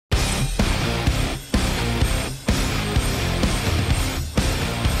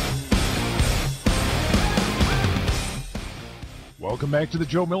Welcome back to the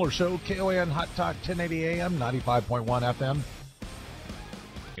Joe Miller Show, KON Hot Talk, 1080 AM, 95.1 FM.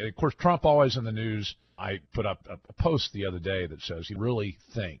 Of course, Trump always in the news. I put up a post the other day that says you really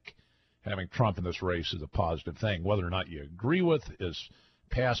think having Trump in this race is a positive thing, whether or not you agree with his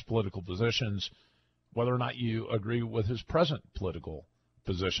past political positions, whether or not you agree with his present political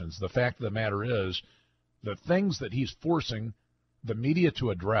positions. The fact of the matter is the things that he's forcing the media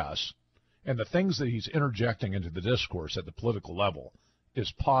to address and the things that he's interjecting into the discourse at the political level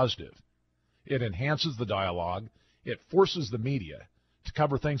is positive. It enhances the dialogue. It forces the media to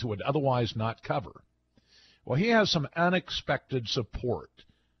cover things it would otherwise not cover. Well, he has some unexpected support.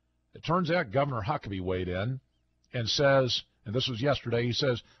 It turns out Governor Huckabee weighed in and says, and this was yesterday, he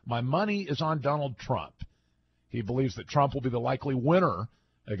says, my money is on Donald Trump. He believes that Trump will be the likely winner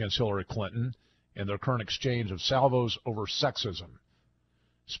against Hillary Clinton in their current exchange of salvos over sexism.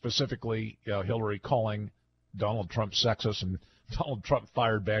 Specifically, Hillary calling Donald Trump sexist, and Donald Trump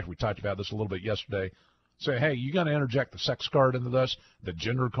fired back. We talked about this a little bit yesterday. Say, hey, you got to interject the sex card into this, the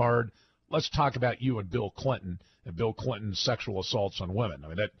gender card. Let's talk about you and Bill Clinton and Bill Clinton's sexual assaults on women. I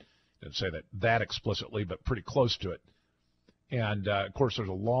mean, that didn't say that explicitly, but pretty close to it. And, of course, there's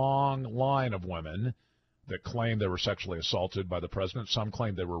a long line of women that claim they were sexually assaulted by the president. Some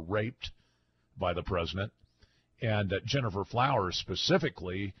claim they were raped by the president. And Jennifer Flowers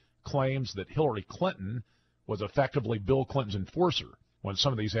specifically claims that Hillary Clinton was effectively Bill Clinton's enforcer when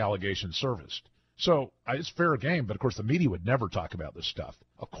some of these allegations surfaced. So it's fair game, but, of course, the media would never talk about this stuff.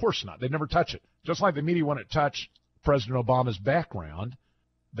 Of course not. They'd never touch it. Just like the media wouldn't touch President Obama's background,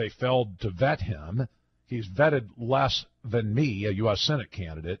 they failed to vet him. He's vetted less than me, a U.S. Senate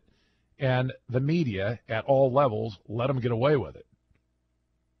candidate, and the media at all levels let him get away with it.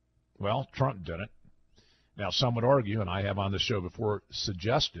 Well, Trump didn't. Now, some would argue, and I have on the show before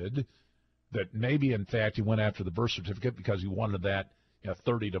suggested, that maybe, in fact, he went after the birth certificate because he wanted that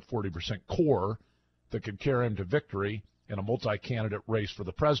 30 to 40% core that could carry him to victory in a multi-candidate race for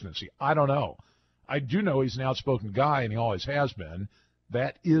the presidency. I don't know. I do know he's an outspoken guy, and he always has been.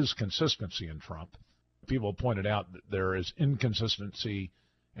 That is consistency in Trump. People pointed out that there is inconsistency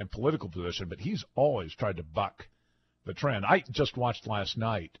in political position, but he's always tried to buck the trend. I just watched last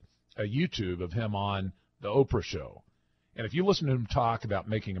night a YouTube of him on the Oprah show. And if you listen to him talk about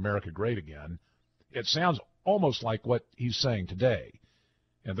making America great again, it sounds almost like what he's saying today.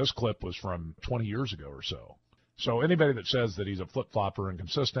 And this clip was from 20 years ago or so. So anybody that says that he's a flip-flopper and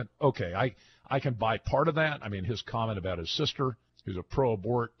consistent, okay, I can buy part of that. I mean, his comment about his sister, who's a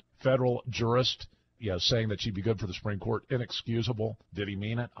pro-abort federal jurist, saying that she'd be good for the Supreme Court, inexcusable. Did he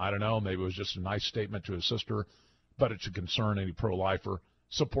mean it? I don't know. Maybe it was just a nice statement to his sister, but it should concern any pro-lifer.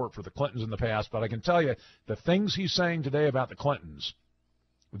 Support for the Clintons in the past, but I can tell you the things he's saying today about the Clintons,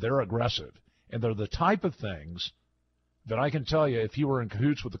 they're aggressive, and they're the type of things that I can tell you if he were in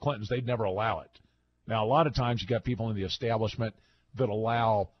cahoots with the Clintons, they'd never allow it. Now, a lot of times you got people in the establishment that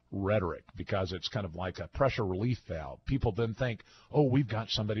allow rhetoric because it's kind of like a pressure relief valve. People then think, oh, we've got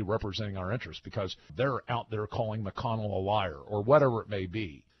somebody representing our interests because they're out there calling McConnell a liar or whatever it may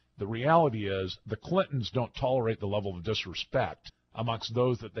be. The reality is the Clintons don't tolerate the level of disrespect amongst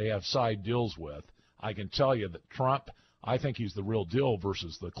those that they have side deals with. I can tell you that Trump, I think he's the real deal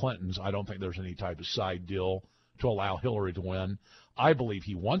versus the Clintons. I don't think there's any type of side deal to allow Hillary to win. I believe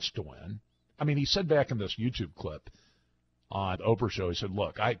he wants to win. I mean, he said back in this YouTube clip on the Oprah show, he said,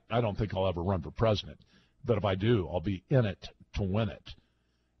 look, I don't think I'll ever run for president, but if I do, I'll be in it to win it.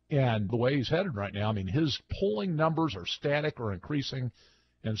 And the way he's headed right now, I mean, his polling numbers are static or increasing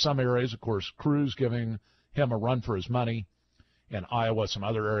in some areas. Of course, Cruz giving him a run for his money, in Iowa, some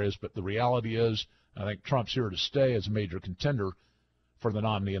other areas, but the reality is I think Trump's here to stay as a major contender for the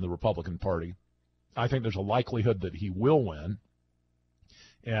nominee in the Republican Party. I think there's a likelihood that he will win,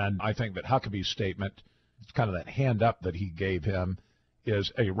 and I think that Huckabee's statement, kind of that hand up that he gave him,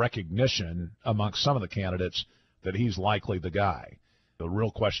 is a recognition amongst some of the candidates that he's likely the guy. The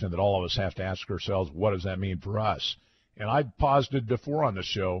real question that all of us have to ask ourselves, what does that mean for us? And I've posited before on this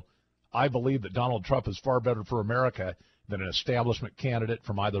show, I believe that Donald Trump is far better for America than an establishment candidate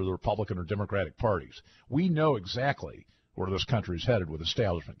from either the Republican or Democratic parties. We know exactly where this country is headed with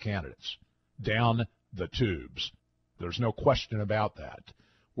establishment candidates. Down the tubes. There's no question about that.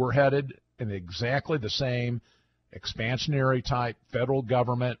 We're headed in exactly the same expansionary type federal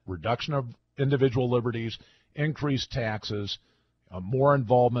government, reduction of individual liberties, increased taxes, more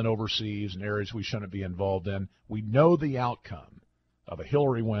involvement overseas in areas we shouldn't be involved in. We know the outcome of a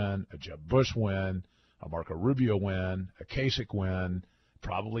Hillary win, a Jeb Bush win, a Marco Rubio win, a Kasich win,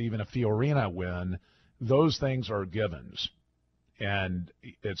 probably even a Fiorina win. Those things are givens. And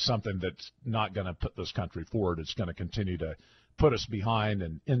it's something that's not going to put this country forward. It's going to continue to put us behind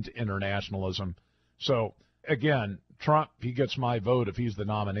and into internationalism. So, again, Trump, he gets my vote if he's the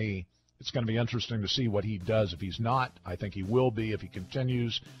nominee. It's going to be interesting to see what he does. If he's not, I think he will be if he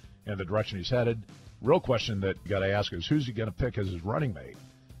continues in the direction he's headed. Real question that you got to ask is, who's he going to pick as his running mate?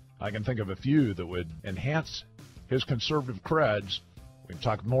 I can think of a few that would enhance his conservative creds. We can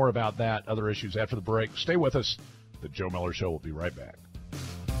talk more about that, other issues after the break. Stay with us. The Joe Miller Show will be right back.